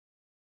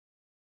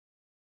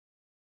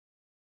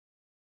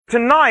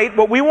Tonight,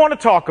 what we want to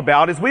talk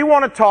about is we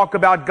want to talk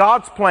about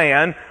God's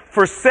plan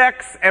for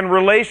sex and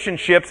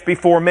relationships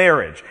before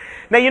marriage.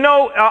 Now, you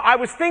know, I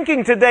was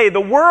thinking today,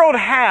 the world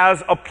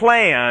has a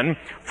plan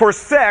for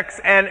sex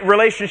and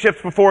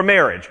relationships before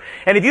marriage.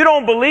 And if you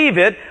don't believe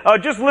it,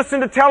 just listen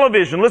to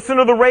television, listen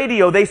to the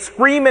radio. They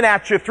scream it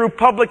at you through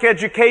public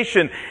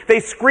education. They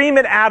scream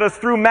it at us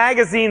through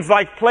magazines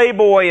like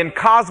Playboy and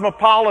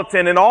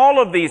Cosmopolitan and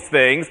all of these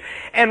things.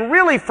 And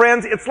really,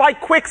 friends, it's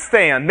like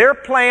quicksand. Their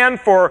plan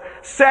for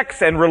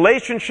sex and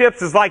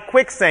relationships is like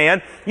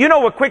quicksand. You know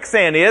what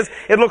quicksand is.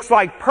 It looks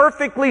like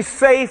perfectly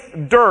safe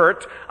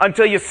dirt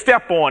until you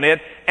step on it,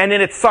 and then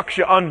it sucks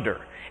you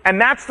under. And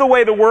that's the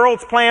way the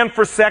world's plan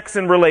for sex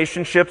and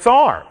relationships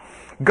are.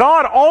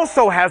 God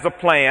also has a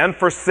plan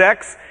for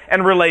sex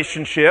and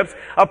relationships,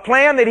 a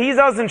plan that He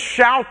doesn't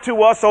shout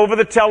to us over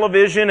the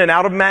television and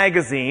out of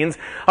magazines,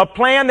 a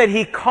plan that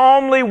He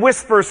calmly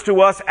whispers to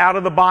us out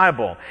of the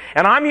Bible.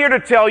 And I'm here to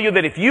tell you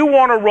that if you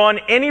want to run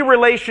any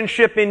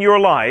relationship in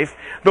your life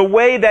the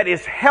way that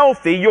is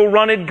healthy, you'll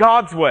run it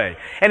God's way.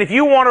 And if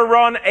you want to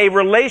run a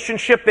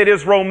relationship that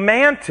is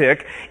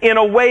romantic in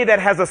a way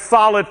that has a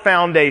solid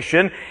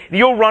foundation,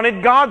 you'll run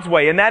it God's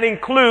way. And that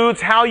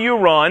includes how you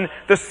run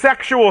the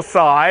sexual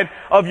side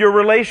of your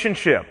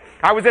relationship.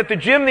 I was at the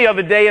gym the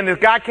other day, and this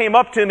guy came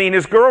up to me, and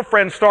his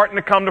girlfriend's starting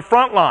to come to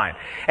Frontline.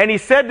 And he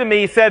said to me,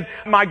 he said,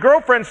 "My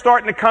girlfriend's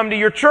starting to come to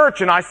your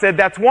church." And I said,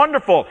 "That's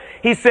wonderful."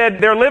 He said,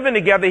 "They're living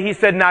together." He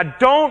said, "Now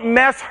don't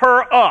mess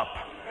her up."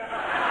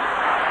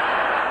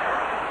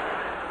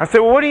 I said,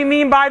 "Well, what do you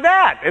mean by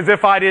that?" As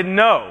if I didn't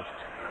know.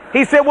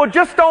 He said, "Well,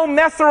 just don't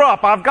mess her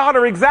up. I've got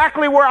her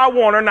exactly where I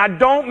want her. Now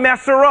don't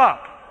mess her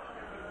up."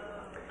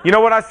 You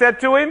know what I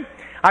said to him?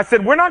 I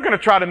said, "We're not going to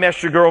try to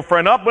mess your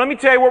girlfriend up, but let me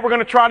tell you what we're going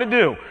to try to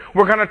do.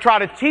 We're going to try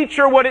to teach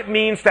her what it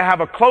means to have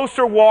a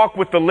closer walk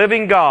with the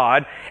living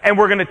God, and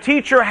we're going to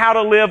teach her how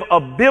to live a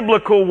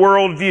biblical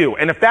worldview.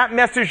 And if that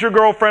messes your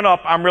girlfriend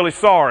up, I'm really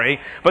sorry,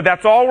 but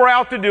that's all we're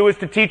out to do, is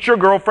to teach your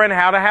girlfriend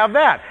how to have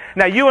that."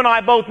 Now, you and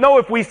I both know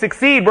if we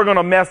succeed, we're going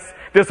to mess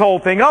this whole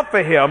thing up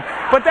for him,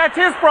 but that's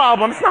his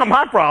problem. It's not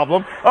my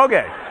problem.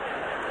 Okay.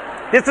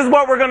 This is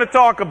what we're going to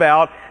talk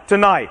about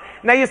tonight.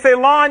 Now you say,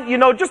 "Lon, you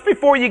know, just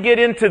before you get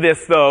into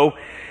this though,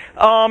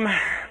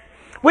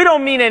 we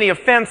don't mean any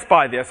offense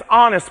by this.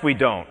 Honest, we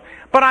don't.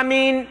 But I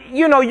mean,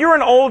 you know, you're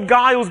an old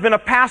guy who's been a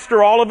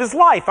pastor all of his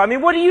life. I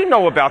mean, what do you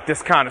know about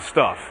this kind of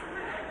stuff?"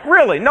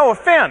 Really, no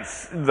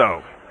offense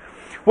though.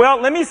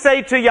 Well, let me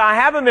say to you, I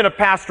haven't been a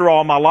pastor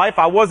all my life.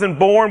 I wasn't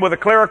born with a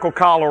clerical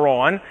collar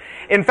on.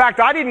 In fact,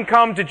 I didn't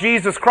come to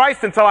Jesus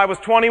Christ until I was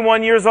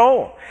 21 years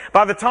old.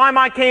 By the time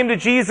I came to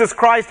Jesus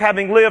Christ,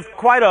 having lived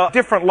quite a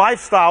different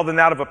lifestyle than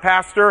that of a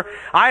pastor,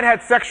 I'd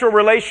had sexual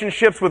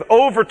relationships with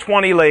over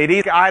 20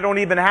 ladies. I don't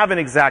even have an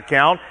exact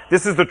count.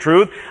 This is the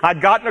truth.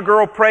 I'd gotten a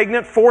girl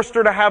pregnant, forced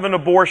her to have an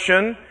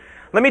abortion.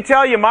 Let me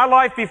tell you, my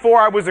life before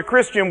I was a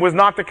Christian was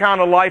not the kind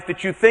of life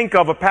that you think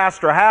of a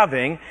pastor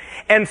having.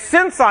 And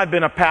since I've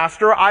been a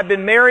pastor, I've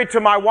been married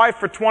to my wife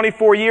for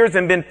 24 years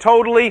and been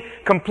totally,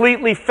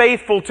 completely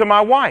faithful to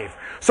my wife.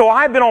 So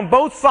I've been on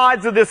both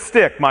sides of this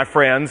stick, my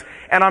friends,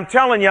 and I'm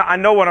telling you, I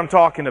know what I'm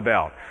talking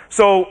about.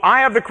 So I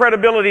have the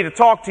credibility to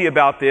talk to you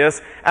about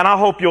this, and I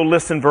hope you'll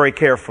listen very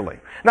carefully.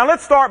 Now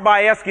let's start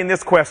by asking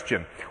this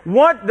question.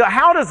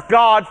 How does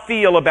God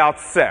feel about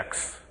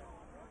sex?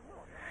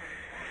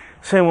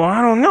 Say, "Well, I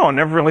don't know. I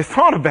never really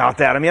thought about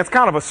that." I mean, it's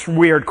kind of a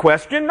weird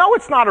question. No,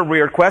 it's not a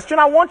weird question.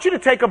 I want you to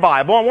take a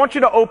Bible. I want you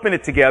to open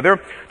it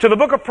together to the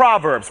book of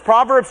Proverbs.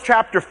 Proverbs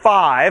chapter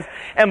 5.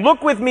 And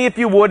look with me, if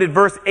you would, at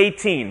verse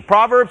 18.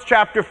 Proverbs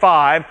chapter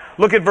 5.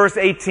 Look at verse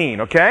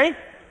 18, okay?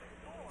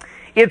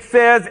 It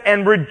says,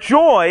 "And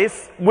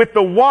rejoice with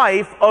the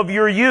wife of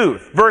your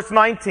youth." Verse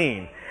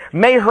 19.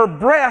 "May her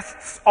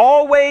breasts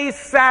always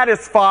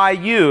satisfy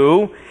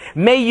you.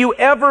 May you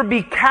ever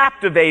be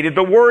captivated."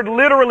 The word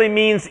literally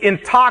means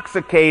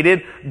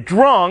intoxicated,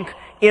 drunk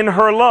in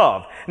her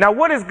love. Now,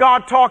 what is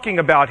God talking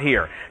about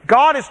here?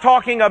 God is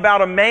talking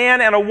about a man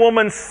and a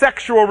woman's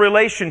sexual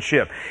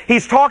relationship.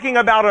 He's talking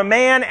about a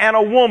man and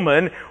a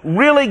woman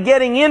really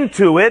getting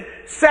into it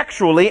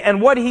sexually, and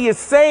what he is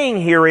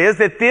saying here is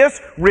that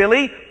this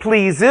really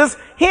pleases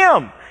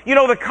Him. You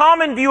know, the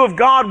common view of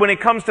God when it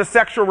comes to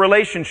sexual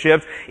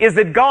relationships is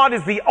that God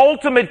is the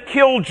ultimate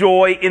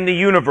killjoy in the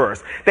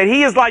universe. That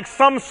He is like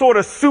some sort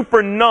of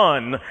super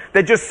nun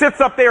that just sits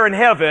up there in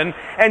heaven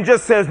and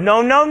just says,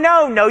 "No, no,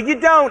 no, no you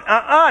don't.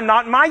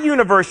 Not in my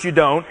universe you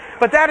don't."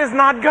 But that is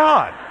not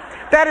God.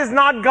 That is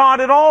not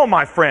God at all,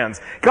 my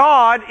friends.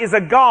 God is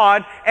a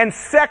God, and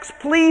sex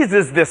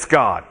pleases this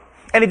God.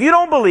 And if you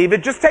don't believe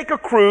it, just take a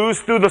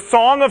cruise through the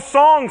Song of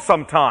Songs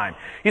sometime.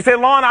 You say,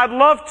 "Lon, I'd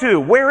love to."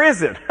 Where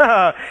is it?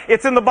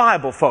 It's in the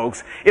Bible,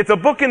 folks. It's a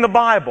book in the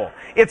Bible.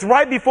 It's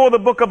right before the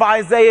book of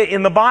Isaiah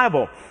in the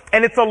Bible.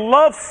 And it's a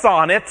love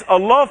sonnet, a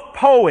love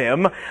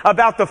poem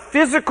about the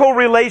physical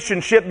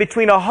relationship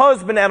between a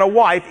husband and a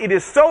wife. It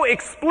is so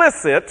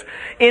explicit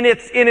in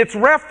its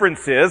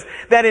references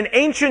that in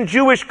ancient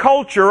Jewish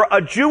culture,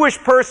 a Jewish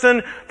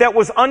person that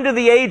was under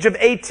the age of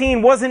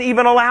 18 wasn't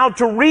even allowed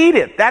to read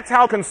it. That's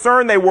how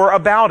concerned they were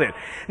about it.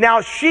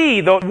 Now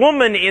she, the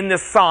woman in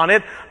this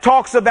sonnet,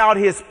 talks about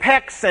his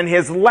pecs and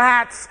his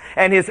lats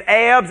and his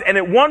abs, and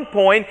at one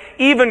point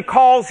even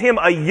calls him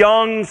a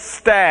young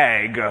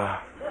stag.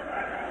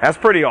 That's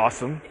pretty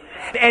awesome.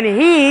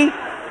 And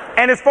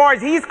as far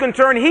as he's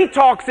concerned, he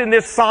talks in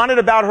this sonnet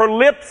about her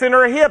lips and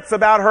her hips,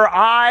 about her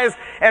eyes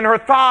and her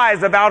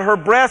thighs, about her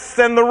breasts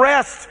and the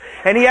rest.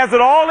 And he has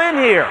it all in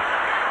here.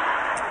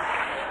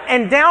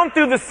 And down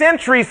through the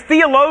centuries,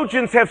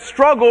 theologians have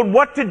struggled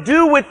what to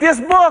do with this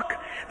book.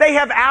 They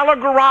have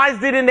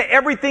allegorized it into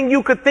everything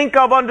you could think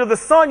of under the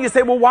sun. You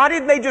say, well, why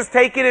didn't they just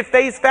take it at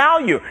face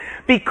value?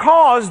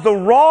 Because the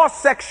raw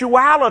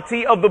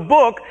sexuality of the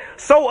book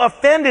so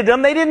offended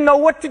them, they didn't know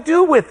what to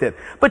do with it.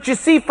 But you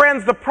see,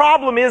 friends, the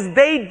problem is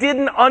they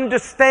didn't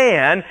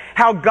understand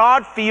how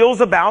God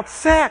feels about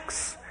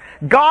sex.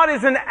 God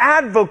is an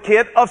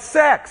advocate of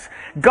sex.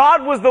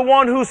 God was the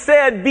one who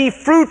said, be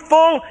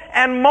fruitful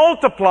and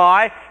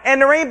multiply,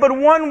 and there ain't but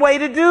one way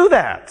to do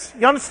that.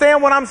 You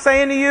understand what I'm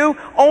saying to you?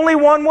 Only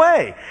one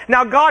way.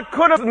 Now, God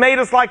could have made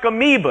us like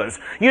amoebas,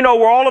 you know,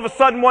 where all of a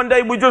sudden one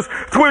day we just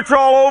twitch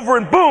all over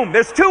and boom,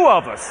 there's two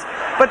of us.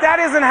 But that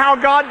isn't how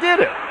God did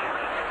it.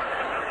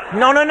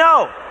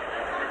 No.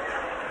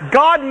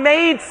 God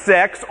made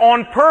sex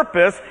on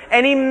purpose,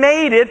 and He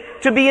made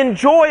it to be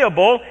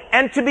enjoyable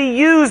and to be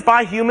used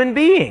by human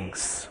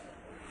beings.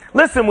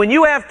 Listen, when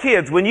you have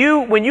kids, when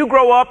you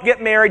grow up,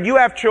 get married, you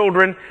have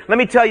children, let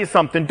me tell you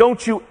something.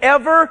 Don't you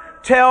ever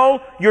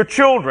tell your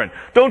children,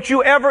 don't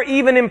you ever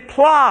even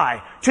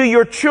imply to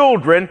your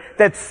children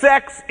that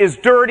sex is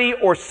dirty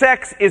or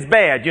sex is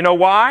bad. You know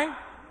why?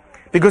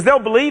 Because they'll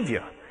believe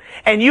you.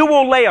 And you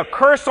will lay a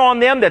curse on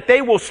them that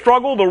they will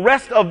struggle the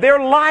rest of their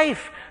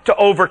life to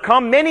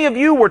overcome. Many of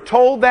you were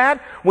told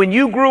that when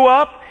you grew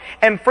up.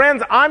 And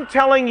friends, I'm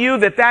telling you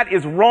that that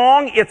is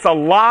wrong. It's a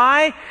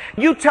lie.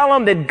 You tell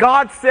them that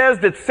God says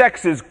that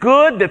sex is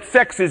good, that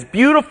sex is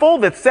beautiful,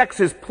 that sex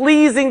is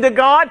pleasing to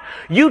God.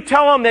 You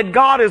tell them that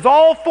God is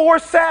all for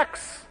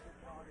sex,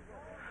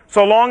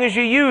 so long as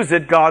you use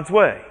it God's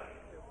way.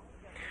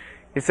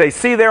 You say,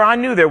 see there, I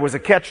knew there was a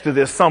catch to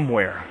this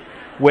somewhere.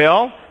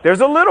 Well,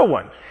 there's a little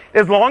one.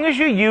 As long as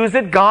you use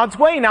it God's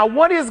way. Now,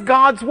 what is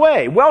God's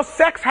way? Well,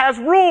 sex has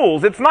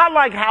rules. It's not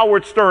like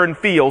Howard Stern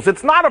feels.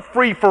 It's not a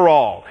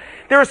free-for-all.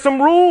 There are some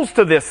rules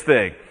to this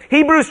thing.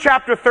 Hebrews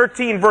chapter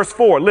 13, verse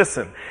 4.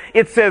 Listen.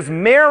 It says,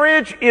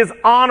 marriage is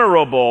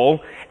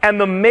honorable,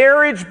 and the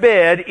marriage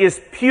bed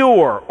is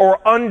pure or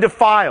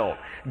undefiled.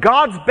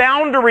 God's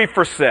boundary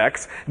for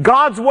sex,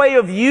 God's way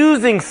of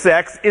using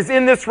sex, is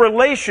in this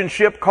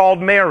relationship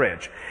called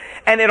marriage.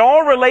 And it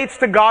all relates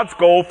to God's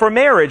goal for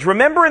marriage.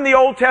 Remember in the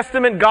Old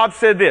Testament, God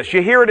said this.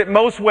 You hear it at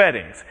most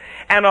weddings.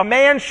 And a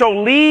man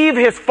shall leave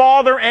his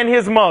father and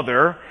his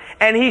mother,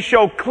 and he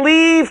shall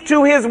cleave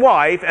to his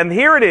wife. And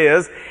here it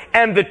is.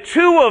 And the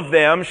two of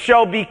them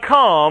shall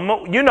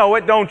become, you know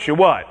it, don't you?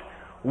 What?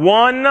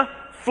 One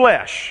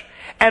flesh.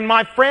 And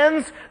my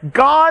friends,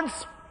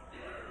 God's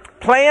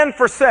plan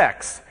for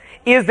sex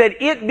is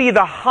that it be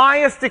the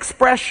highest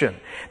expression,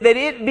 that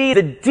it be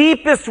the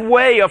deepest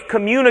way of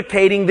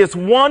communicating this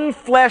one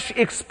flesh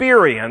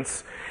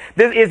experience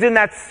that is in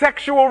that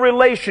sexual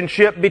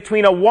relationship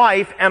between a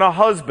wife and a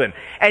husband.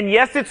 And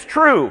yes, it's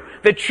true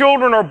that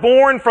children are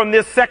born from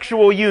this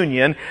sexual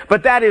union,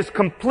 but that is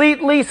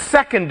completely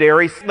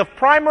secondary. The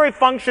primary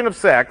function of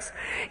sex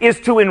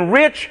is to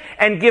enrich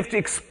and give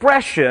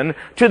expression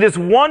to this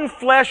one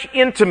flesh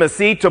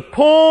intimacy, to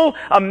pull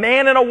a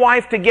man and a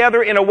wife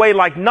together in a way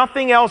like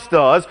nothing else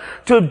does,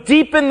 to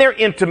deepen their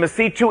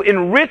intimacy, to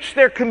enrich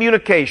their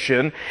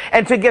communication,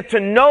 and to get to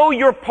know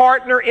your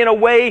partner in a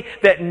way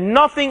that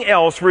nothing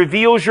else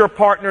reveals your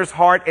partner's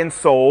heart and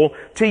soul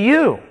to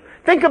you.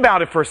 Think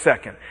about it for a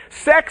second.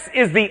 Sex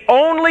is the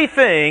only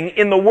thing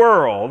in the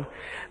world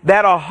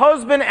that a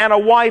husband and a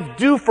wife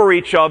do for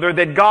each other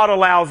that God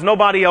allows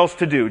nobody else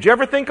to do. Did you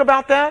ever think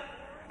about that?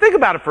 Think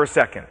about it for a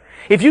second.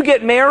 If you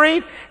get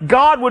married,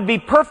 God would be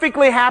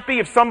perfectly happy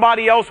if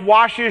somebody else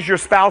washes your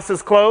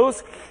spouse's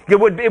clothes. It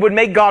would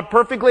make God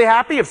perfectly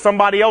happy if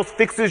somebody else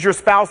fixes your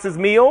spouse's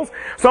meals.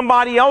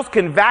 Somebody else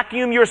can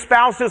vacuum your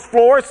spouse's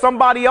floor.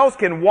 Somebody else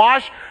can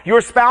wash your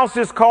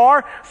spouse's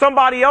car.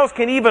 Somebody else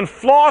can even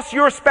floss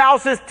your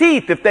spouse's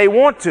teeth if they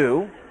want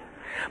to.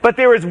 But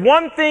there is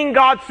one thing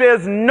God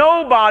says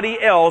nobody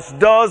else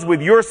does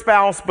with your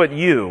spouse but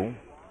you,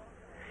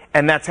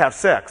 and that's have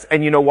sex.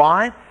 And you know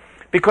why?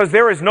 Because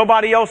there is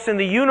nobody else in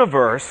the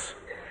universe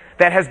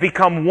that has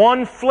become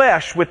one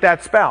flesh with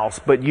that spouse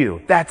but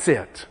you. That's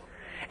it.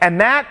 And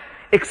that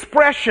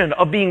expression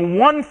of being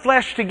one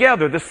flesh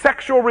together, the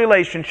sexual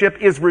relationship,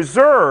 is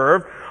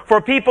reserved for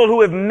people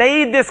who have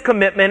made this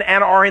commitment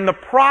and are in the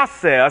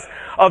process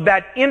of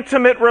that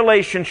intimate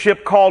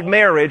relationship called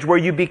marriage, where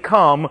you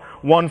become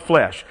one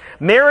flesh.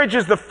 Marriage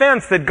is the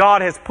fence that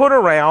God has put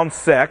around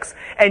sex,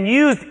 and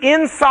used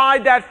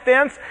inside that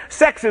fence,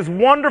 sex is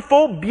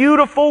wonderful,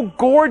 beautiful,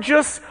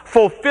 gorgeous,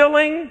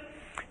 fulfilling.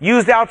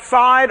 Used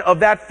outside of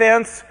that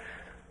fence,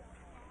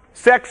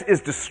 sex is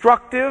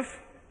destructive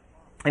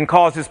and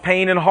causes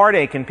pain and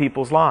heartache in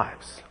people's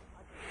lives.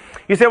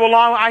 You say, well,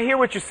 Lon, I hear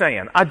what you're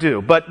saying. I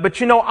do. But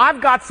you know, I've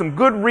got some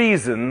good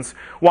reasons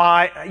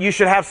why you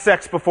should have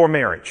sex before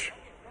marriage.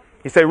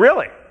 You say,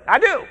 really? I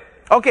do.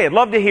 Okay, I'd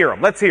love to hear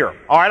them. Let's hear them.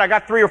 All right, I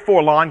got 3 or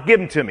 4, Lon. Give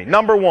them to me.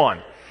 Number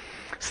 1.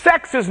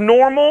 Sex is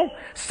normal.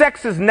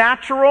 Sex is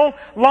natural.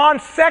 Lon,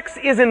 sex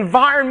is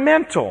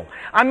environmental.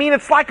 I mean,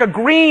 it's like a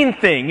green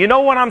thing. You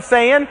know what I'm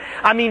saying?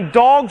 I mean,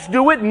 dogs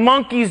do it,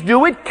 monkeys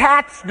do it,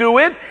 cats do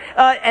it,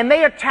 and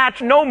they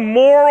attach no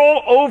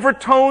moral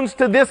overtones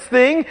to this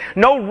thing,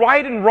 no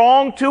right and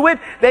wrong to it.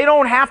 They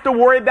don't have to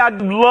worry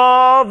about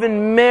love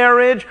and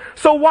marriage.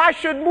 So why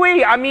should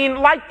we? I mean,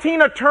 like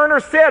Tina Turner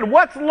said,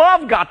 what's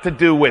love got to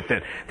do with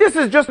it? This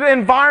is just an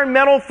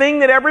environmental thing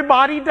that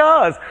everybody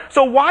does.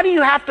 So why do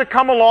you have to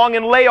come along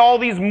and lay all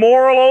these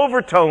moral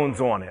overtones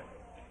on it?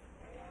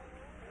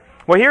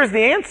 Well, here's the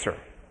answer.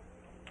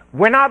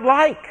 We're not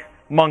like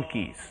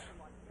monkeys.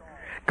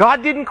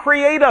 God didn't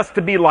create us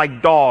to be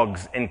like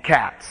dogs and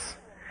cats.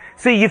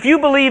 See, if you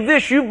believe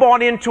this, you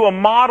bought into a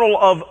model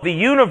of the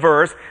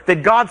universe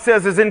that God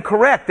says is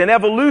incorrect, an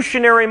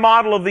evolutionary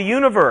model of the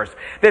universe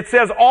that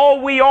says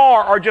all we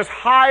are just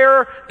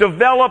higher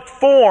developed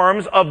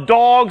forms of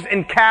dogs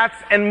and cats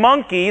and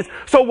monkeys,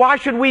 so why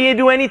should we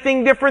do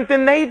anything different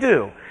than they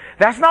do?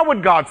 That's not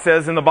what God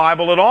says in the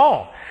Bible at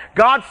all.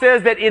 God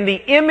says that in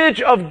the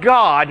image of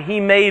God, He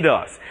made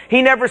us.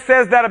 He never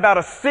says that about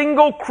a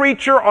single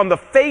creature on the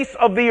face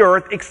of the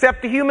earth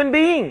except the human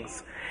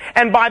beings.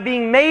 And by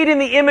being made in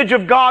the image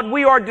of God,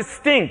 we are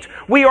distinct.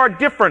 We are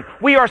different.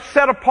 We are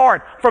set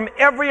apart from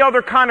every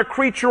other kind of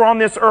creature on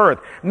this earth.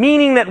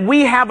 Meaning that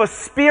we have a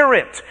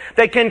spirit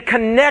that can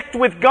connect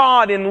with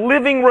God in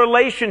living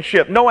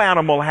relationship. No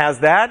animal has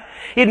that.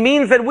 It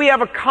means that we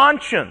have a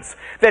conscience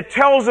that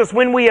tells us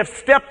when we have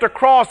stepped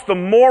across the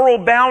moral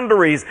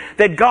boundaries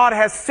that God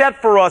has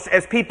set for us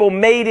as people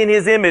made in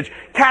His image.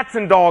 Cats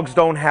and dogs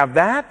don't have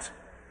that.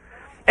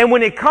 And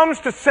when it comes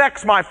to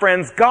sex, my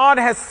friends, God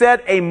has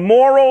set a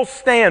moral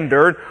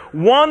standard,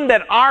 one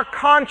that our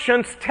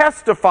conscience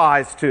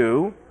testifies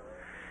to,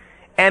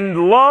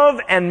 and love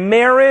and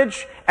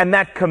marriage and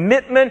that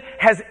commitment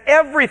has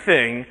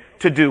everything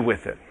to do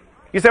with it.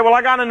 You say, well,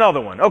 I got another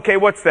one. Okay,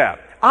 what's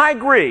that? I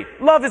agree.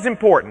 Love is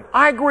important.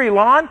 I agree,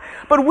 Lon,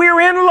 but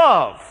we're in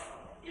love.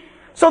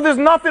 So there's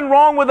nothing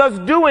wrong with us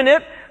doing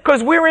it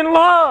because we're in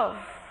love.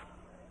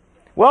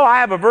 Well, I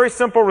have a very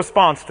simple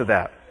response to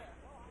that.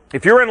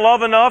 If you're in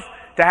love enough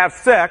to have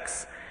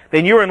sex,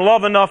 then you're in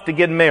love enough to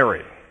get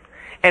married.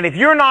 And if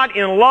you're not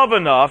in love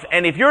enough,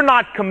 and if you're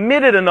not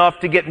committed enough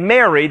to get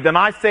married, then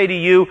I say to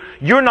you,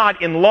 you're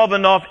not in love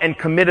enough and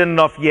committed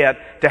enough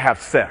yet to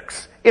have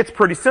sex. It's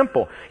pretty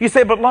simple. You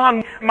say, but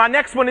Lon, my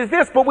next one is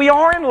this, but we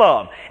are in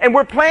love, and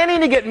we're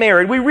planning to get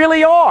married. We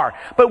really are.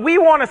 But we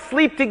want to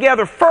sleep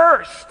together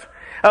first.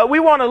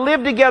 We want to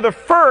live together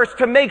first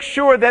to make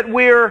sure that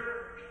we're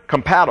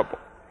compatible.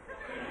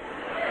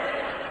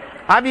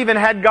 I've even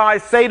had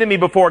guys say to me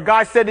before, a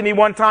guy said to me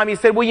one time, he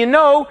said, well, you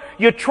know,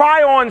 you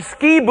try on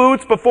ski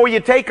boots before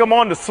you take them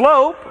on the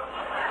slope.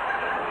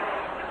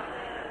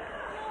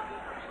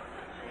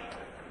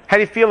 How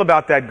do you feel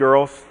about that,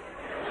 girls?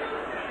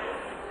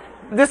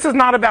 This is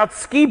not about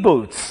ski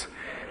boots.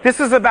 This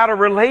is about a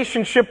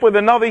relationship with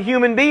another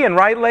human being,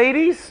 right,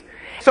 ladies?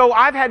 So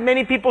I've had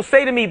many people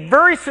say to me,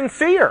 very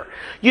sincere,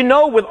 you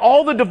know, with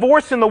all the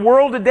divorce in the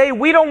world today,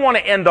 we don't want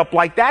to end up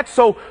like that.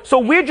 So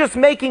we're just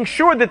making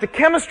sure that the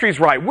chemistry's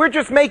right. We're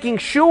just making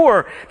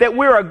sure that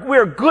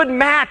we're a good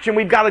match and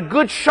we've got a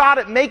good shot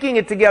at making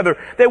it together,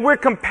 that we're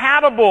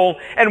compatible.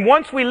 And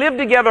once we live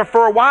together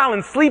for a while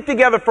and sleep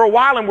together for a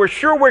while and we're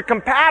sure we're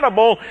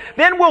compatible,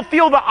 then we'll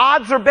feel the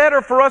odds are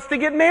better for us to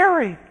get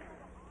married.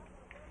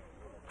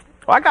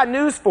 Well, I got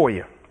news for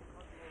you.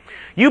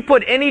 You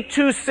put any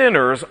two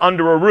sinners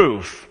under a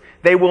roof,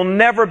 they will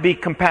never be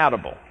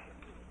compatible.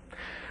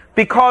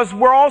 Because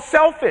we're all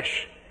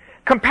selfish.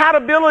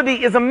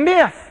 Compatibility is a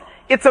myth.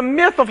 It's a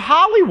myth of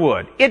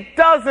Hollywood. It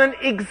doesn't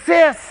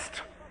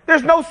exist.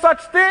 There's no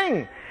such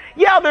thing.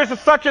 Yeah, there's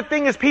such a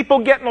thing as people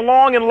getting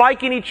along and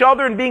liking each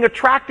other and being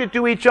attracted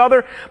to each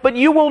other, but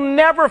you will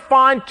never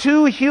find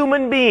two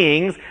human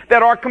beings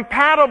that are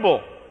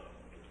compatible.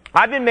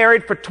 I've been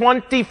married for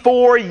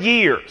 24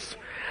 years.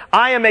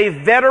 I am a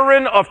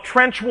veteran of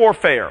trench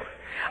warfare.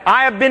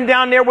 I have been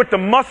down there with the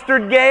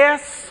mustard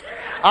gas.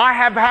 I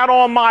have had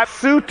on my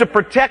suit to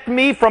protect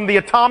me from the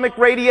atomic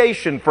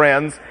radiation,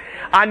 friends.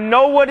 I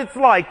know what it's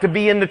like to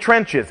be in the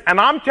trenches.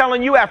 And I'm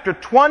telling you, after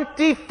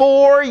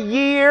 24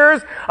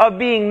 years of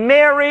being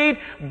married,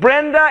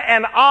 Brenda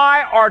and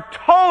I are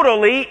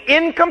totally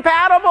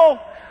incompatible.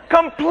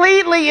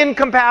 completely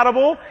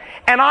incompatible,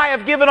 and I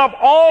have given up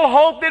all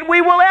hope that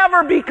we will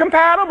ever be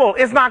compatible.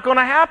 It's not going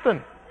to happen.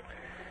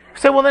 You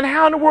say, well, then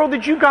how in the world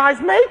did you guys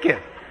make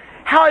it?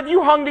 How have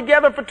you hung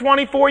together for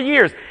 24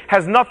 years?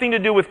 Has nothing to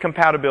do with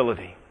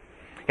compatibility.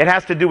 It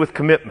has to do with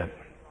commitment.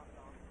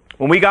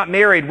 When we got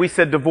married, we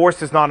said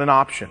divorce is not an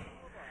option.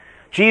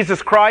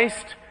 Jesus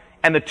Christ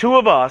and the two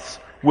of us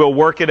will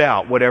work it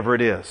out, whatever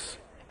it is.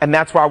 And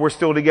that's why we're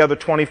still together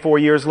 24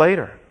 years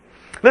later.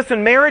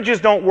 Listen,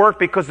 marriages don't work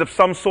because of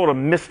some sort of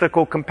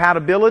mystical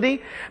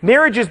compatibility.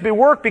 Marriages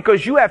work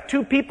because you have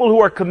two people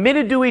who are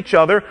committed to each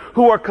other,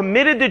 who are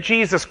committed to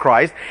Jesus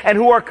Christ, and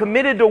who are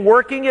committed to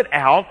working it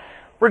out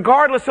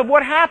regardless of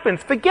what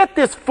happens. Forget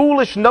this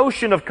foolish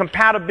notion of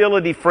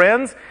compatibility,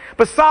 friends.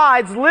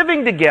 Besides,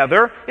 living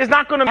together is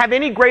not going to have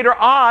any greater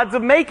odds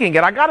of making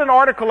it. I got an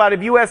article out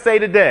of USA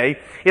Today.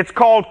 It's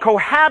called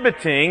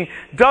Cohabiting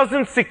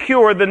Doesn't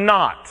Secure the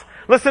Knot.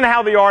 Listen to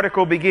how the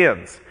article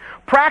begins.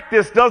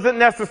 Practice doesn't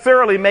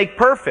necessarily make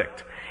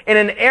perfect. In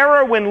an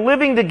era when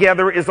living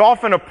together is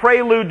often a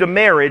prelude to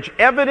marriage,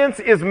 evidence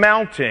is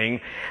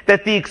mounting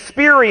that the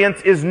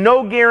experience is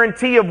no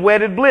guarantee of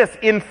wedded bliss.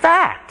 In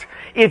fact,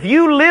 if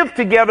you live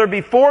together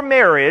before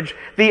marriage,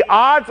 the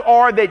odds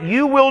are that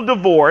you will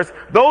divorce.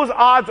 Those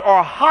odds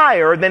are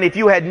higher than if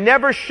you had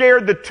never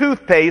shared the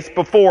toothpaste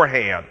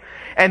beforehand.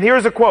 And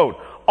here's a quote.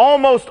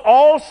 Almost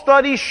all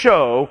studies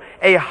show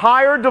a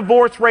higher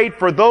divorce rate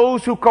for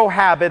those who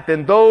cohabit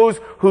than those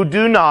who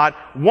do not.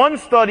 One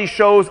study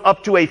shows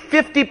up to a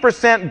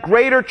 50%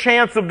 greater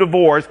chance of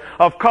divorce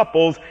of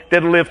couples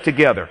that live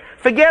together.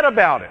 Forget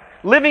about it.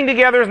 Living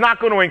together is not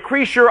going to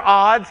increase your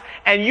odds,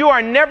 and you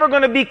are never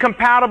going to be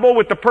compatible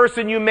with the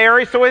person you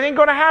marry, so it ain't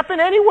going to happen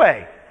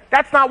anyway.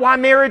 That's not why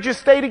marriages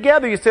stay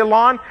together. You say,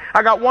 Lon,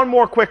 I got one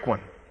more quick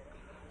one.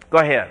 Go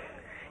ahead.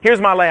 Here's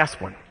my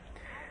last one.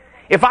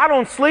 If I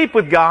don't sleep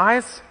with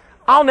guys,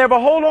 I'll never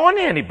hold on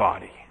to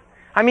anybody.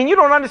 I mean, you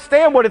don't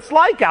understand what it's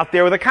like out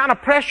there, with the kind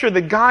of pressure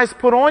that guys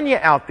put on you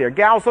out there.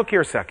 Gals, look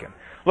here a second.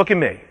 Look at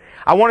me.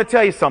 I want to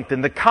tell you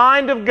something. The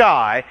kind of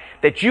guy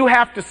that you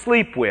have to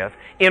sleep with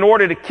in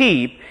order to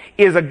keep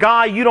is a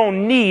guy you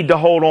don't need to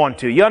hold on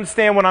to. You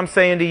understand what I'm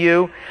saying to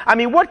you? I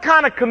mean, what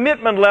kind of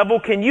commitment level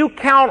can you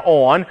count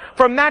on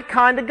from that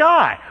kind of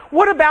guy?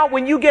 What about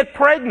when you get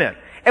pregnant?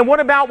 And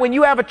what about when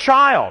you have a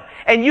child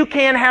and you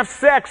can't have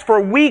sex for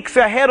weeks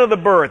ahead of the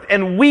birth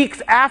and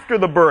weeks after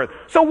the birth?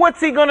 So what's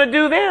he going to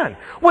do then?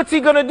 What's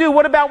he going to do?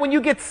 What about when you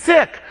get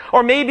sick?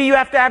 Or maybe you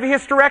have to have a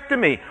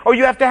hysterectomy, or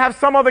you have to have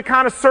some other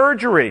kind of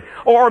surgery,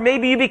 or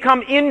maybe you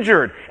become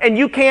injured and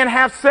you can't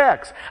have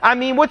sex. I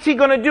mean, what's he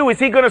going to do? Is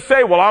he going to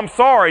say, well, I'm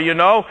sorry,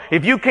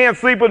 if you can't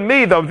sleep with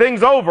me, the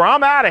thing's over.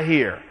 I'm out of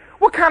here.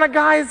 What kind of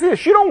guy is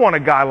this? You don't want a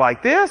guy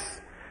like this.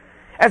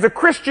 As a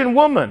Christian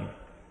woman,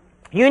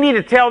 you need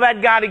to tell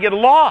that guy to get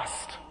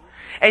lost.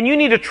 And you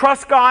need to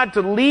trust God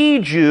to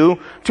lead you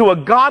to a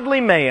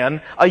godly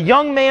man, a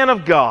young man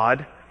of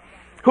God,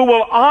 who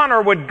will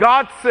honor what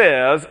God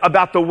says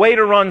about the way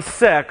to run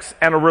sex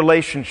and a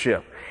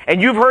relationship.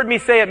 And you've heard me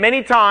say it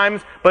many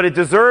times, but it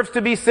deserves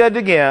to be said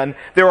again.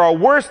 There are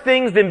worse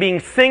things than being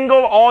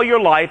single all your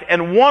life,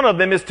 and one of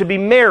them is to be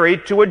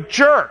married to a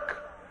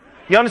jerk.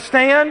 You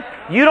understand?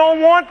 You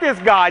don't want this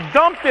guy.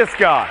 Dump this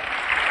guy.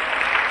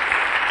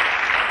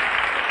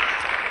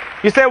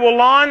 You say, well,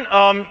 Lon,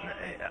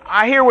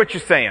 I hear what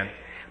you're saying,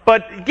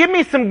 but give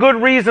me some good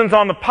reasons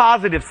on the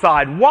positive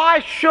side. Why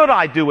should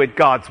I do it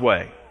God's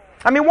way?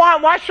 I mean,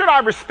 why should I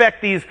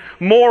respect these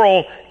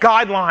moral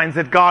guidelines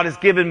that God has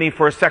given me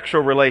for a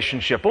sexual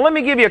relationship? Well, let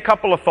me give you a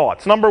couple of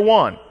thoughts. Number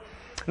one,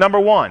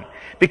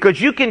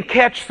 because you can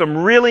catch some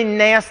really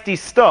nasty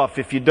stuff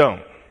if you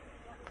don't.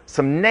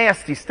 Some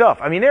nasty stuff.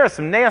 I mean, there is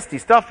some nasty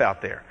stuff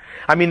out there.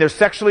 I mean, there's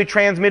sexually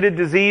transmitted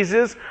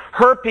diseases,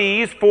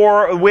 herpes,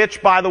 for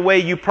which, by the way,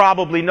 you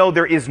probably know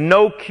there is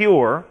no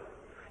cure.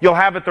 You'll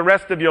have it the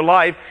rest of your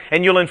life,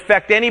 and you'll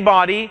infect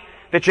anybody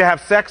that you have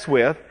sex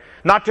with.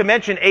 Not to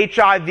mention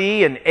HIV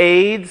and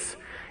AIDS.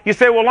 You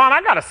say, well, Lon,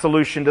 I got a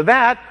solution to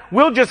that.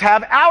 We'll just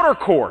have outer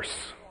course.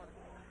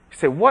 You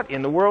say, what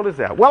in the world is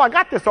that? Well, I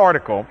got this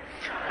article.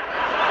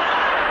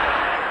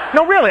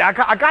 No, really,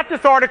 I got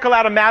this article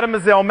out of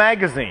Mademoiselle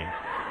magazine.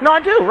 No,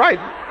 I do, right.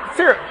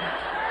 Seriously.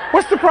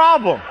 What's the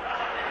problem?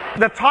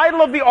 The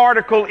title of the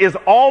article is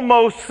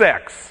Almost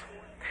Sex.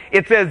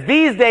 It says,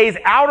 these days,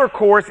 outer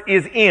course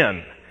is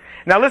in.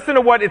 Now listen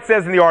to what it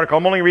says in the article.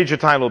 I'm only going to read you a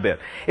tiny little bit.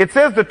 It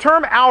says the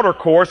term outer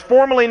course,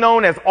 formerly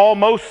known as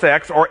almost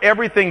sex or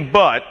everything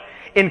but,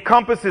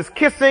 encompasses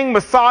kissing,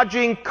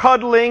 massaging,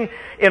 cuddling.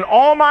 In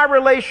all my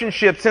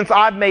relationships since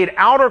I've made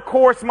outer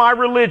course my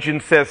religion,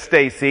 says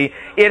Stacy,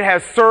 it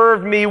has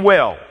served me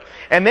well.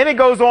 And then it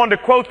goes on to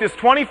quote this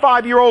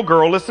 25-year-old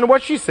girl. Listen to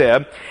what she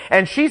said.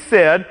 And she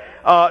said,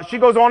 she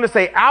goes on to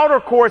say, outer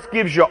course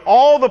gives you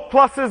all the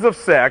pluses of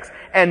sex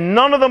and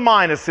none of the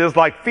minuses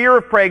like fear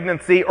of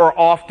pregnancy or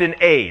often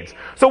AIDS.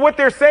 So what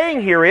they're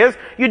saying here is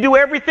you do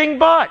everything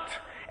but.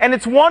 And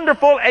it's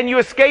wonderful, and you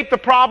escape the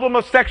problem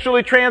of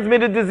sexually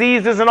transmitted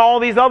diseases and all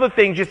these other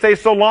things. You say,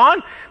 so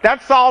Lon,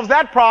 that solves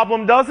that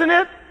problem, doesn't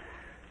it?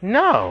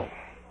 No.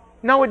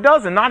 No, it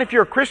doesn't. Not if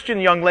you're a Christian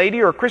young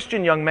lady or a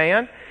Christian young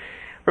man.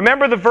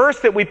 Remember the verse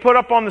that we put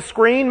up on the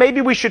screen?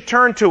 Maybe we should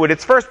turn to it.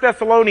 It's 1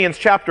 Thessalonians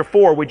chapter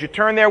 4. Would you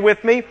turn there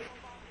with me?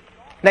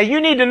 Now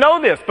you need to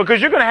know this because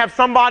you're going to have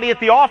somebody at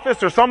the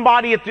office or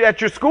somebody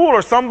at your school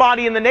or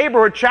somebody in the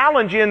neighborhood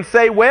challenge you and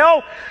say,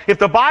 well, if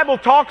the Bible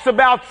talks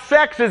about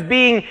sex as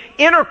being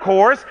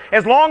intercourse,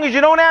 as long as you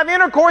don't have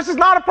intercourse, it's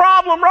not a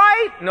problem,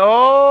 right?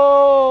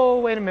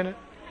 No, wait a minute.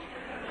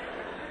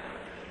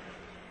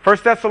 1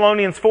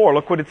 Thessalonians 4,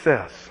 look what it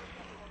says.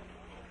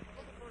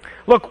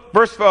 Look,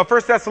 1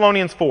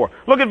 Thessalonians 4.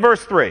 Look at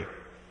verse 3.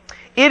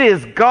 It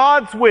is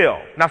God's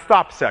will. Now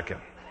stop a second.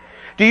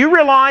 Do you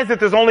realize that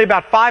there's only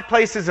about 5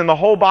 places in the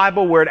whole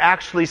Bible where it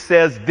actually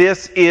says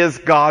this is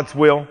God's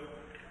will?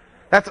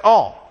 That's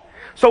all.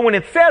 So when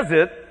it says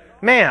it,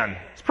 man,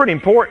 it's pretty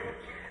important.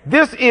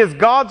 This is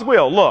God's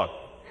will. Look,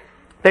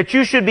 that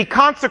you should be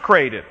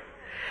consecrated,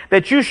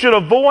 that you should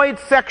avoid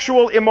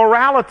sexual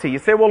immorality. You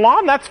say, well,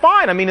 Lon, that's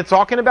fine. I mean, it's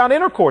talking about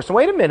intercourse.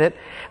 Wait a minute.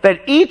 That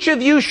each of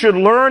you should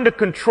learn to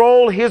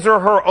control his or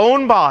her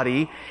own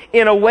body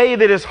in a way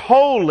that is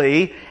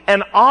holy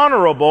and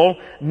honorable,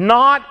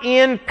 not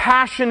in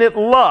passionate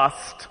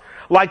lust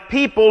like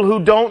people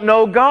who don't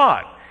know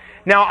God.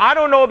 Now, I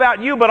don't know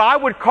about you, but I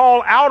would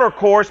call outer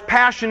course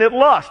passionate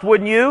lust,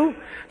 wouldn't you?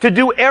 To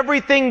do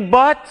everything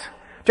but,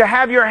 to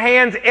have your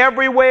hands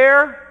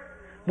everywhere.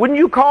 Wouldn't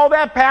you call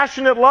that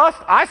passionate lust?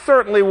 I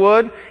certainly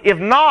would. If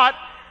not,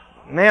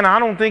 man, I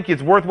don't think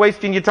it's worth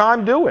wasting your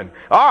time doing.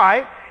 All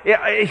right.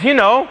 You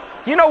know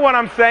what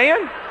I'm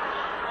saying?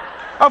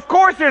 Of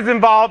course there's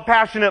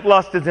passionate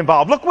lust is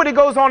involved. Look what it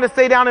goes on to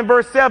say down in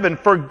verse 7.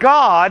 For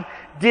God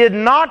did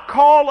not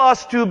call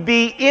us to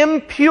be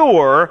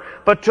impure,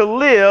 but to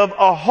live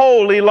a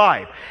holy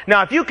life.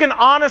 Now, if you can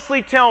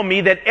honestly tell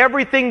me that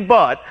everything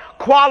but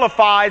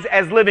qualifies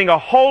as living a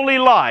holy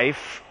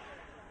life,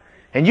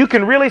 and you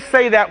can really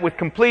say that with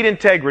complete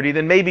integrity,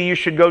 then maybe you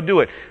should go do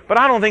it. But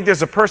I don't think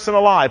there's a person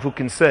alive who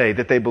can say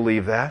that they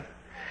believe that.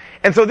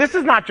 And so this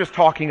is not just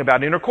talking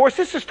about intercourse.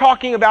 This is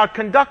talking about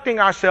conducting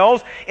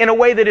ourselves in a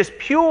way that is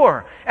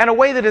pure and a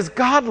way that is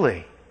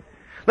godly.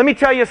 Let me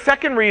tell you a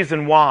second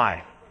reason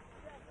why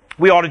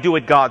we ought to do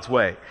it God's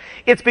way.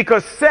 It's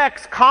because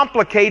sex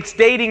complicates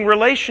dating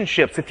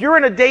relationships. If you're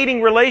in a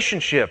dating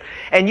relationship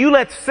and you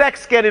let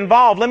sex get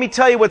involved, let me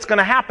tell you what's going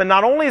to happen.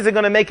 Not only is it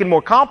going to make it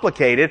more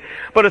complicated,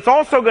 but it's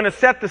also going to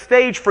set the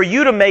stage for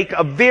you to make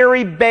a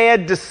very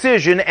bad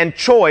decision and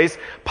choice,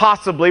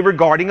 possibly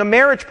regarding a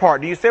marriage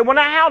partner. You say, well,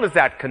 now how does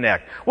that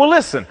connect? Well,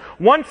 listen,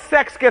 once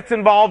sex gets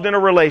involved in a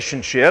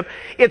relationship,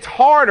 it's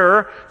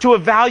harder to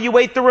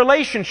evaluate the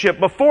relationship.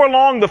 Before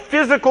long, the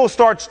physical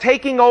starts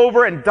taking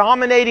over and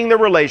dominating the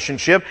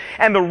relationship,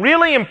 and the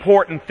really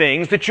important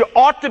things that you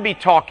ought to be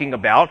talking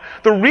about,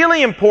 the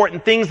really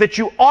important things that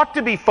you ought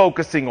to be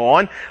focusing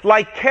on,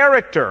 like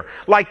character,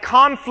 like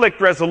conflict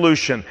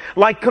resolution,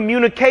 like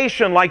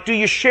communication, like do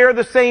you share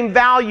the same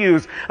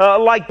values,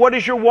 like what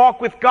is your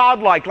walk with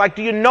God like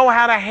do you know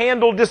how to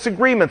handle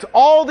disagreements,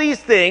 all these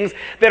things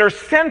that are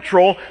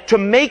central to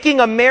making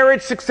a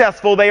marriage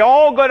successful, they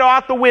all go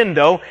out the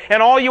window,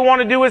 and all you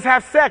want to do is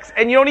have sex,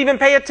 and you don't even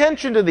pay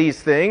attention to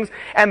these things,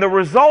 and the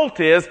result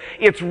is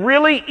it's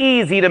really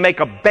easy to make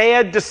a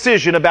bad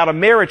decision about a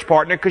marriage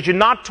partner because you're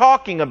not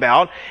talking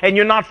about and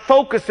you're not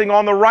focusing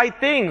on the right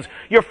things.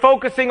 You're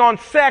focusing on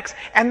sex,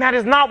 and that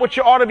is not what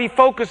you ought to be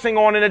focusing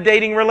on in a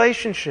dating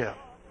relationship.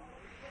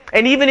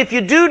 And even if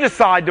you do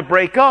decide to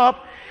break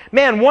up,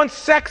 man, once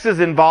sex is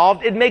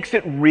involved, it makes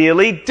it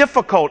really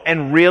difficult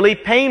and really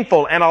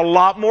painful and a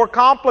lot more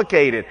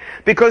complicated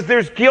because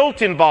there's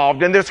guilt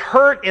involved and there's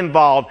hurt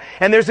involved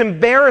and there's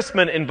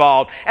embarrassment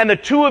involved, and the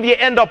two of you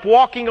end up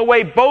walking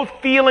away both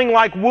feeling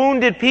like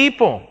wounded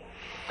people.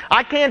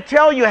 I can't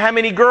tell you how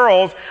many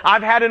girls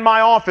I've had in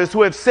my office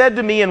who have said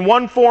to me in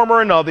one form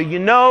or another, you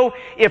know,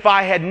 if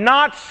I had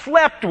not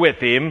slept with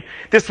him,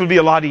 this would be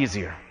a lot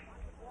easier.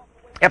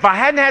 If I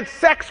hadn't had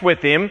sex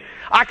with him,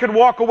 I could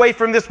walk away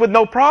from this with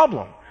no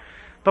problem.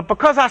 But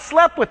because I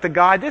slept with the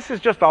guy, this is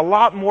just a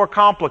lot more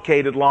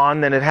complicated, Lon,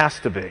 than it has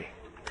to be.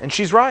 And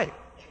she's right.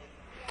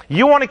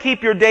 You want to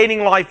keep your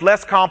dating life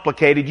less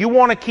complicated. You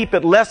want to keep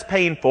it less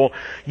painful.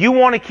 You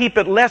want to keep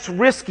it less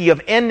risky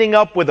of ending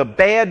up with a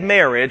bad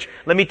marriage.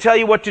 Let me tell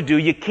you what to do.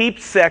 You keep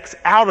sex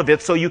out of it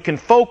so you can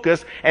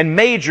focus and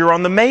major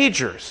on the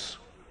majors.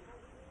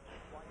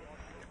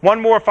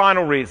 One more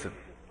final reason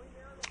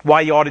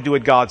why you ought to do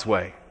it God's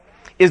way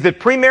is that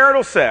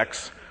premarital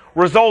sex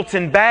results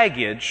in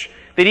baggage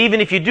that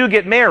even if you do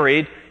get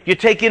married, you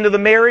take into the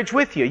marriage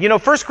with you. You know,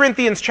 1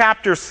 Corinthians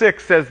chapter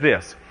 6 says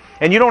this,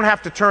 and you don't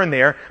have to turn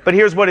there, but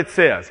here's what it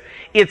says.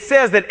 It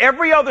says that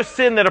every other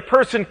sin that a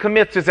person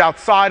commits is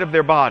outside of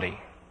their body.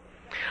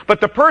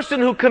 But the person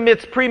who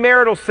commits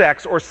premarital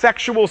sex or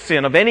sexual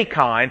sin of any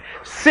kind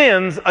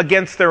sins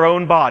against their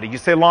own body. You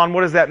say, Lon,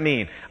 what does that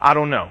mean? I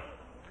don't know.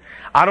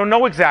 I don't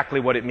know exactly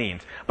what it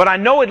means, but I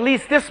know at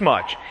least this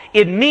much.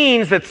 It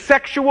means that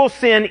sexual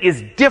sin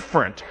is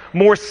different,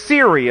 more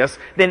serious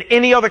than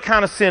any other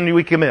kind of sin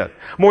we commit.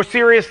 More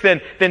serious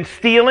than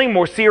stealing,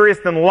 more serious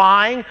than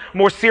lying,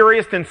 more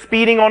serious than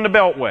speeding on the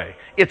beltway.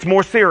 It's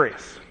more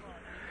serious.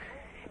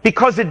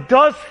 Because it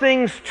does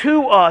things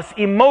to us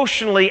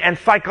emotionally and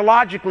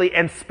psychologically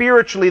and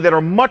spiritually that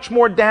are much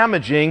more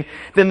damaging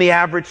than the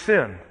average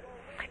sin.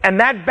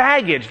 And that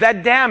baggage,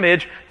 that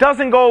damage,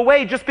 doesn't go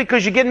away just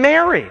because you get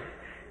married.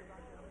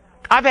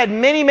 I've had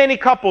many, many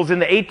couples in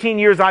the 18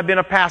 years I've been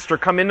a pastor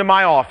come into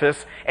my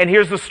office, and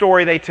here's the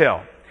story they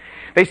tell.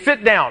 They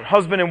sit down,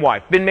 husband and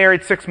wife, been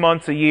married 6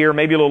 months, a year,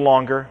 maybe a little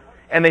longer,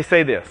 and they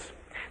say this.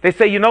 They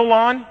say, you know,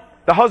 Lon,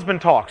 the husband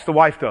talks, the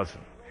wife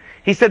doesn't.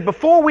 He said,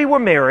 before we were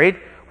married,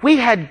 we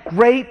had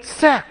great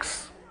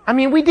sex. I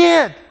mean, we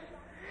did.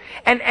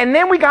 And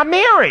then we got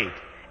married.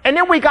 And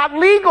then we got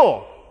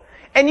legal.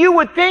 And you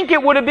would think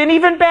it would have been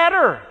even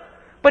better.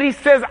 But he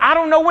says, I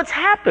don't know what's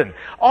happened.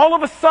 All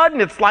of a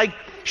sudden, it's like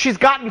she's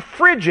gotten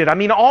frigid. I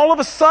mean, all of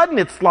a sudden,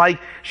 it's like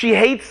she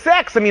hates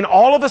sex. I mean,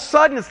 all of a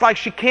sudden, it's like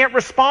she can't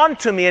respond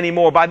to me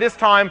anymore. By this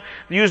time,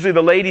 usually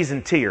the lady's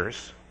in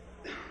tears.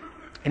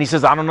 And he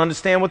says, I don't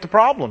understand what the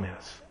problem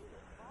is.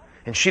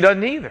 And she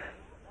doesn't either.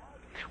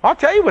 Well, I'll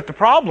tell you what the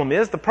problem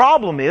is. The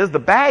problem is the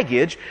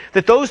baggage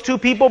that those two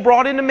people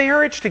brought into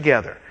marriage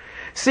together.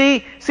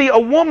 See, a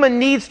woman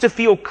needs to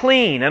feel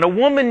clean, and a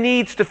woman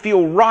needs to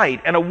feel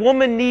right, and a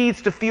woman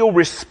needs to feel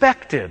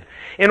respected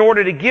in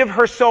order to give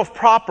herself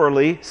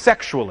properly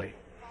sexually.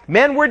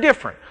 Men, we're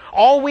different.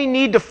 All we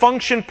need to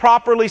function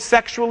properly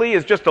sexually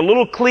is just a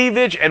little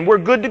cleavage, and we're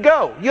good to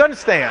go. You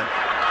understand?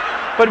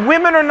 But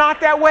women are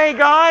not that way,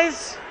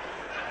 guys.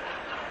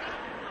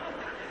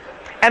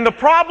 And the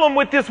problem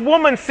with this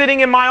woman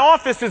sitting in my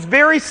office is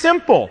very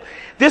simple.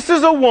 This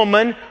is a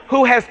woman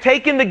who has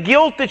taken the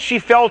guilt that she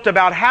felt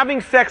about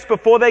having sex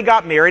before they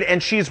got married,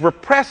 and she's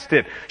repressed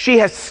it. She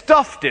has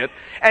stuffed it,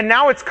 and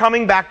now it's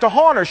coming back to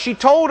haunt her. She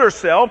told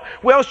herself,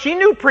 well, she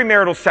knew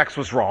premarital sex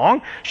was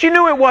wrong. She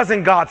knew it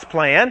wasn't God's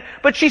plan,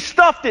 but she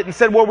stuffed it and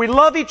said, well, we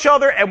love each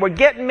other, and we're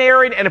getting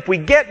married, and if we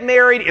get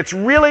married, it's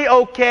really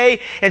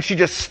okay. And she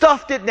just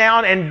stuffed it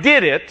down and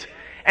did it,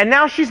 and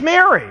now she's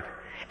married.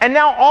 And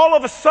now all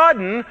of a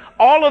sudden,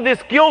 all of this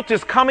guilt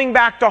is coming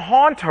back to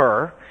haunt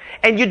her,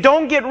 and you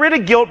don't get rid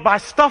of guilt by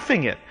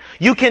stuffing it.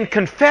 You can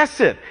confess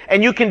it,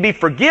 and you can be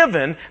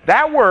forgiven.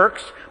 That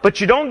works,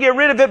 but you don't get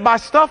rid of it by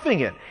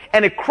stuffing it.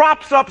 And it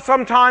crops up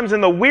sometimes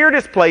in the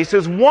weirdest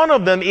places. One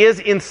of them is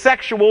in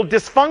sexual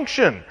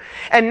dysfunction.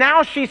 And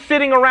now she's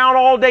sitting around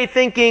all day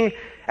thinking,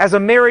 as a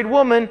married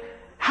woman,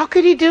 how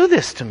could he do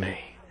this to me?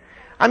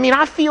 I mean,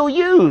 I feel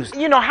used.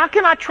 You know, how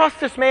can I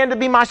trust this man to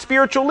be my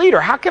spiritual leader?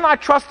 How can I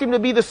trust him to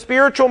be the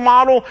spiritual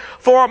model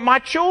for my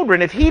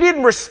children? If he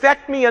didn't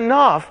respect me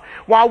enough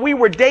while we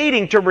were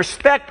dating to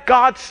respect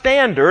God's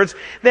standards,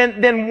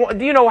 then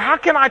you know, how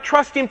can I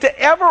trust him to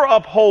ever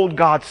uphold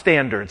God's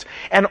standards?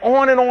 And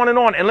on and on and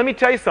on. And let me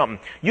tell you something.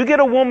 You get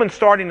a woman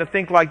starting to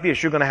think like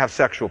this, you're going to have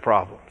sexual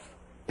problems.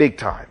 Big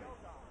time.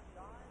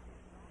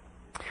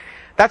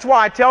 That's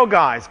why I tell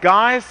guys,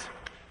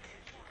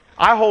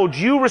 I hold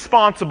you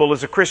responsible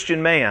as a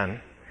Christian man.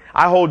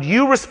 I hold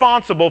you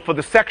responsible for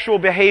the sexual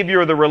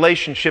behavior of the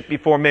relationship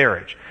before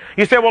marriage.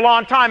 You say, well,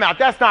 on timeout,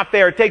 that's not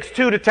fair. It takes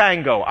two to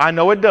tango. I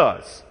know it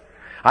does.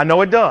 I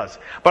know it does.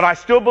 But I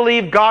still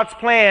believe God's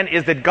plan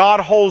is that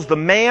God holds the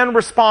man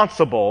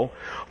responsible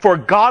for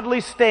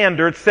godly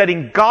standards,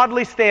 setting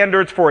godly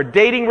standards for a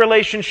dating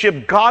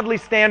relationship, godly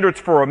standards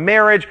for a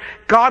marriage,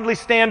 godly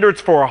standards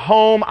for a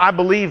home. I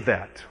believe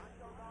that.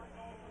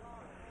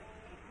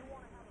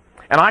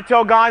 And I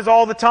tell guys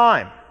all the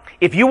time,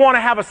 if you want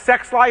to have a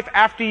sex life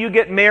after you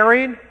get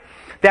married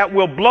that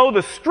will blow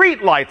the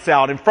street lights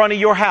out in front of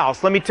your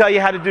house, let me tell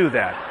you how to do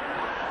that.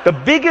 The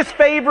biggest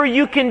favor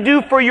you can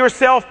do for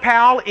yourself,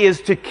 pal,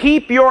 is to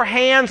keep your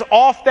hands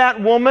off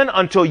that woman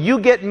until you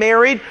get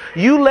married.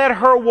 You let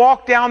her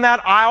walk down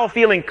that aisle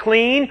feeling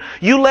clean.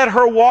 You let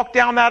her walk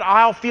down that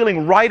aisle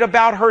feeling right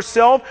about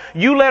herself.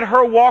 You let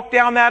her walk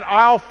down that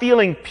aisle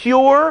feeling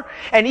pure.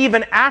 And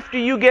even after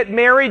you get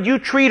married, you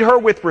treat her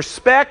with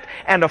respect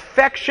and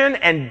affection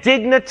and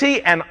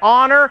dignity and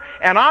honor.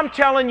 And I'm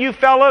telling you,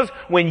 fellas,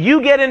 when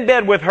you get in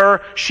bed with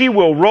her, she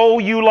will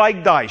roll you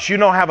like dice. You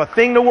don't have a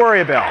thing to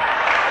worry about.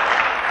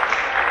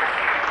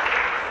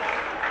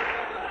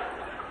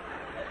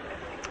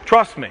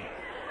 Trust me.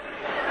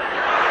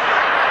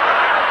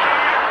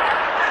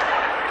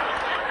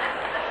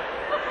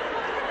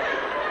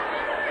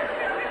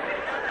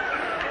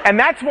 And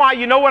that's why,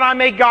 you know what I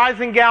make guys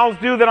and gals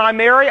do that I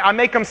marry? I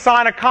make them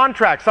sign a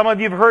contract. Some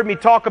of you have heard me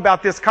talk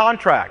about this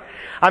contract.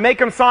 I make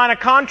them sign a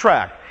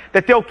contract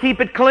that they'll keep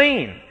it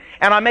clean.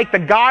 And I make the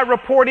guy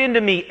report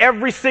into me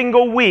every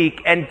single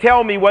week and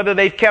tell me whether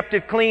they've kept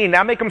it clean.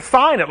 I make them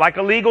sign it like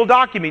a legal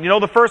document. You know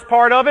the first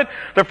part of it?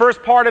 The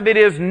first part of it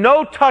is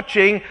no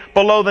touching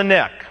below the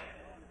neck.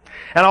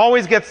 And I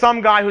always get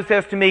some guy who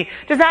says to me,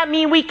 does that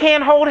mean we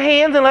can't hold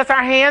hands unless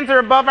our hands are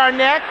above our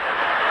neck?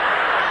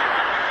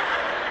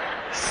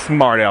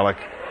 Smart aleck.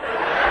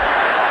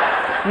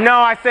 No,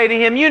 I say to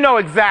him, you know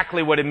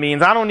exactly what it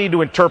means. I don't need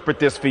to interpret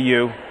this for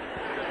you.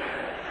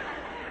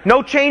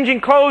 No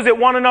changing clothes at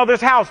one another's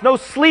house. No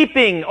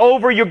sleeping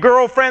over your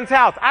girlfriend's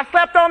house. I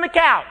slept on the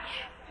couch.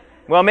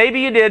 Well,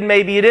 maybe you did,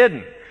 maybe you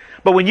didn't.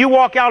 But when you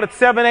walk out at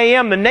 7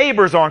 a.m., the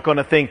neighbors aren't going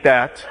to think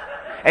that.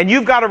 And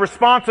you've got a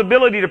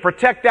responsibility to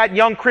protect that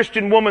young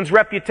Christian woman's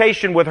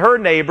reputation with her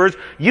neighbors.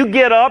 You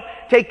get up,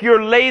 take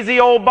your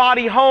lazy old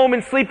body home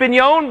and sleep in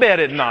your own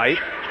bed at night.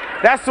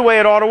 That's the way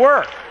it ought to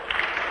work.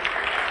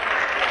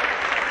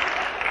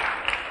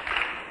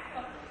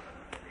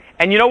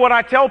 And you know what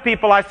I tell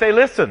people? I say,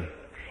 listen,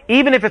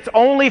 even if it's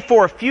only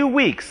for a few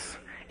weeks,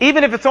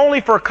 even if it's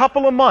only for a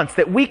couple of months,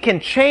 that we can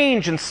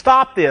change and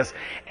stop this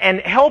and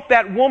help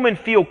that woman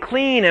feel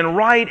clean and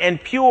right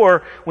and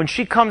pure when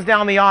she comes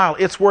down the aisle,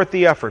 it's worth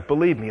the effort.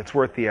 Believe me, it's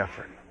worth the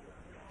effort.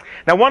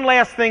 Now, one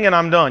last thing and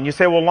I'm done. You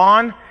say, well,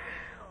 Lon,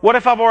 what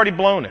if I've already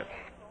blown it?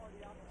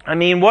 I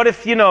mean, what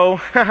if,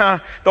 the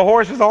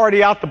horse is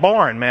already out the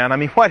barn, man? I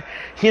mean, what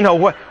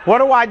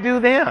do I do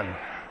then?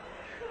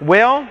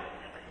 Well,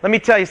 let me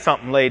tell you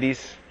something,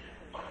 ladies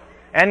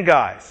and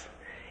guys.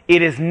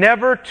 It is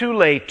never too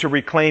late to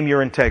reclaim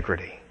your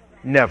integrity.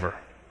 Never.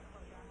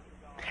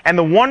 And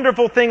the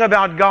wonderful thing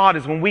about God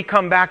is when we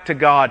come back to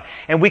God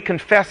and we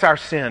confess our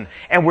sin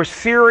and we're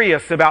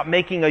serious about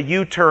making a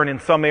U-turn in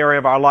some area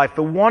of our life,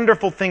 the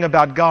wonderful thing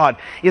about God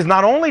is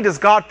not only does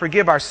God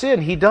forgive our sin,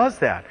 He does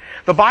that.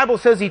 The Bible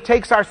says He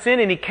takes our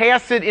sin and He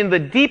casts it in the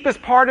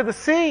deepest part of the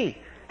sea.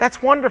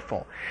 That's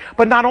wonderful.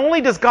 But not only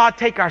does God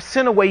take our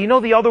sin away, you know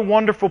the other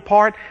wonderful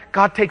part?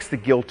 God takes the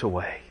guilt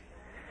away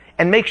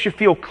and makes you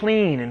feel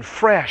clean and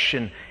fresh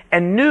and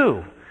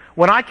new.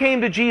 When I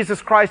came to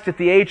Jesus Christ at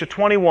the age of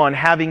 21,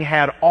 having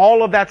had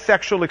all of that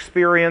sexual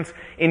experience,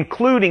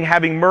 including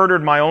having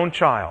murdered my own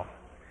child,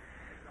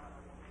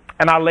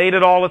 and I laid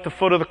it all at the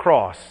foot of the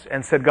cross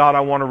and said, God,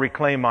 I want to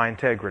reclaim my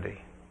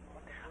integrity.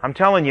 I'm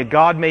telling you,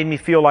 God made me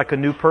feel like a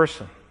new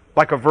person,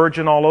 like a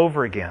virgin all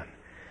over again.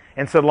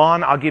 And said,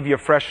 Lon, I'll give you a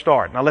fresh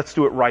start. Now let's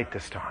do it right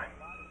this time.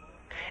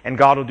 And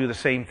God will do the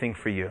same thing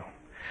for you.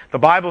 The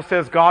Bible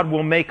says God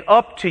will make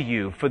up to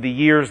you for the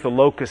years the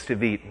locusts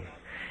have eaten.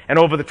 And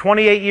over the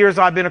 28 years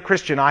I've been a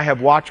Christian, I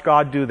have watched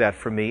God do that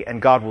for me,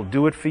 and God will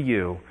do it for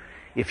you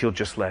if you'll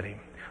just let Him.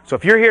 So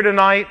if you're here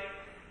tonight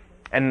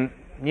and,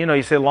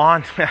 you say,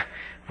 Lon,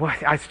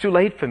 it's too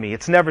late for me.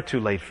 It's never too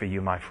late for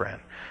you, my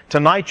friend.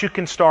 Tonight you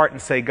can start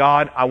and say,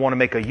 God, I want to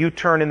make a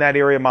U-turn in that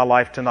area of my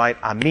life tonight.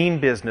 I mean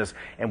business.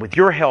 And with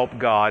your help,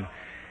 God,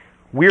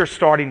 we're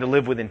starting to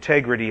live with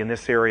integrity in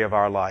this area of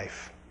our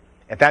life.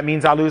 If that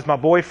means I lose my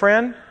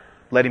boyfriend,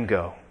 let him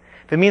go.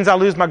 If it means I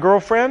lose my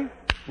girlfriend,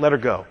 let her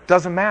go.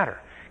 Doesn't matter.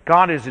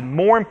 God, is it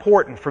more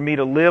important for me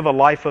to live a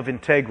life of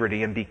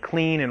integrity and be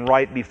clean and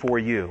right before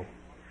you?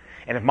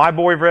 And if my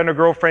boyfriend or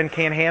girlfriend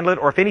can't handle it,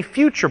 or if any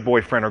future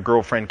boyfriend or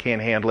girlfriend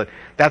can't handle it,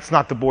 that's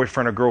not the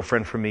boyfriend or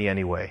girlfriend for me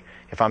anyway,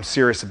 if I'm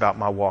serious about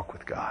my walk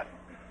with God.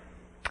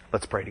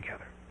 Let's pray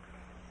together.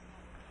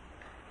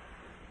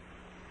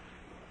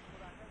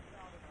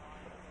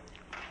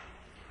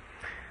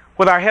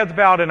 With our heads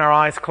bowed and our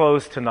eyes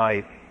closed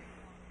tonight,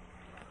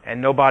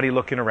 and nobody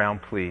looking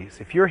around, please,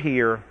 if you're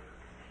here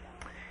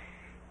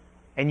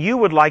and you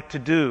would like to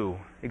do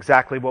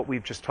exactly what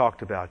we've just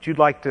talked about, you'd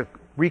like to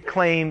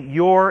reclaim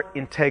your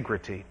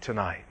integrity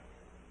tonight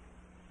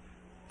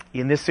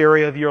in this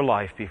area of your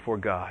life before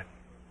God,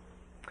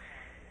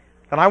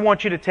 then I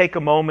want you to take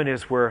a moment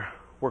as we're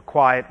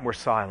quiet and we're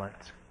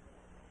silent.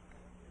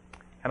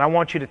 And I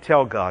want you to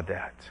tell God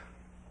that.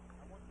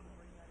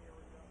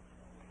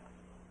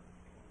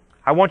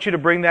 I want you to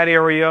bring that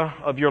area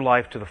of your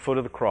life to the foot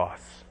of the cross.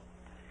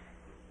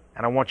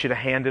 And I want you to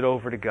hand it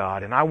over to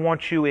God. And I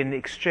want you, in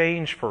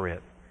exchange for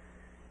it,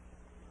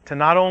 to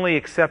not only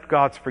accept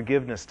God's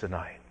forgiveness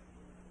tonight,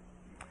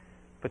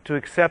 but to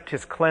accept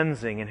His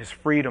cleansing and His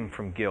freedom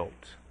from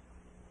guilt.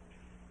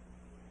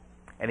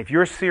 And if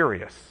you're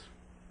serious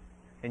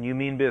and you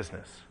mean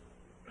business,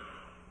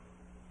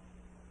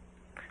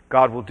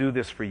 God will do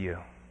this for you.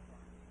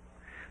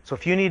 So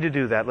if you need to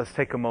do that, let's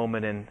take a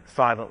moment and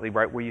silently,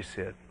 right where you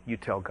sit, you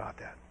tell God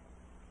that.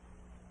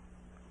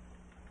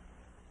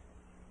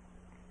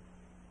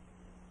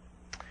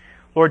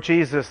 Lord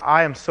Jesus,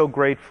 I am so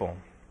grateful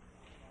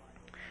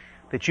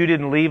that you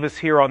didn't leave us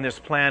here on this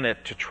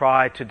planet to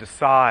try to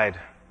decide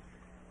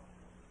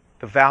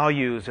the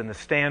values and the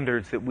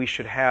standards that we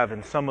should have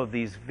in some of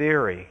these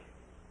very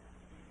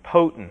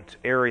potent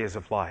areas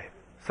of life,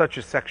 such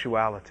as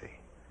sexuality.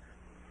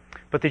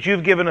 But that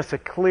you've given us a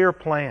clear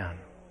plan,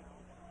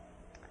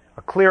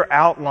 a clear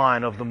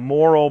outline of the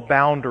moral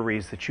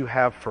boundaries that you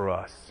have for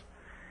us.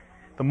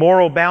 The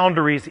moral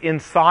boundaries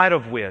inside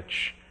of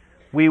which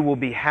we will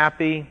be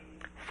happy,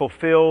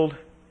 fulfilled,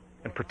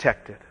 and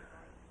protected.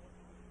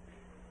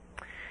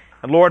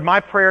 And Lord, my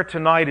prayer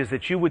tonight is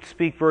that you would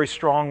speak very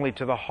strongly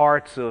to the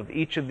hearts of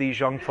each of these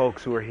young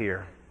folks who are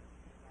here,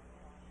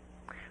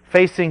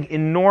 facing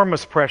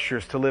enormous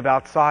pressures to live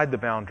outside the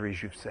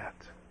boundaries you've set.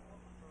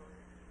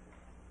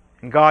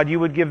 And God, you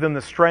would give them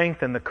the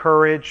strength and the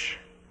courage,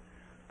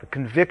 the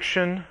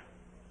conviction,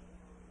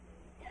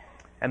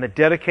 and the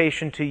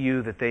dedication to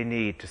you that they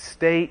need to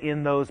stay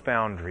in those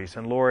boundaries.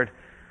 And Lord,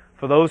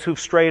 for those who've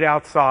strayed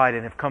outside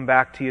and have come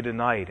back to you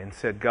tonight and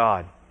said,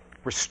 God,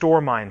 restore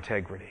my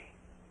integrity.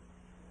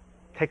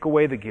 Take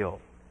away the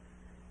guilt.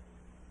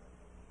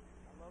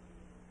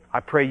 I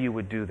pray you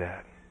would do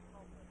that.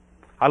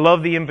 I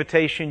love the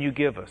invitation you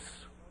give us.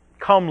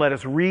 Come, let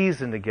us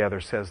reason together,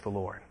 says the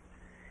Lord.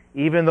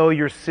 Even though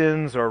your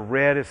sins are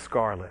red as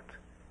scarlet,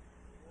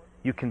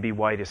 you can be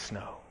white as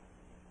snow.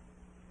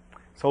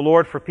 So,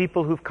 Lord, for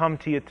people who've come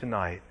to you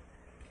tonight,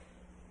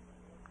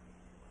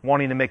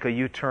 wanting to make a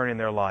U-turn in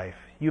their life,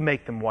 you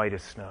make them white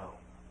as snow.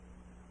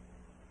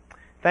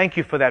 Thank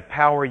you for that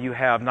power you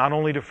have, not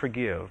only to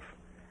forgive,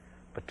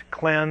 but to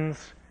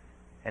cleanse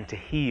and to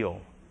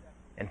heal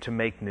and to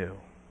make new.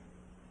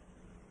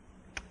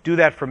 Do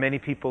that for many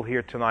people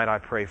here tonight, I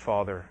pray,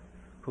 Father,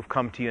 who've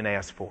come to you and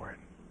asked for it.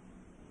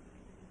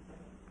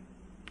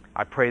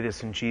 I pray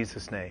this in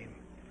Jesus' name.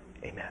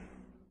 Amen.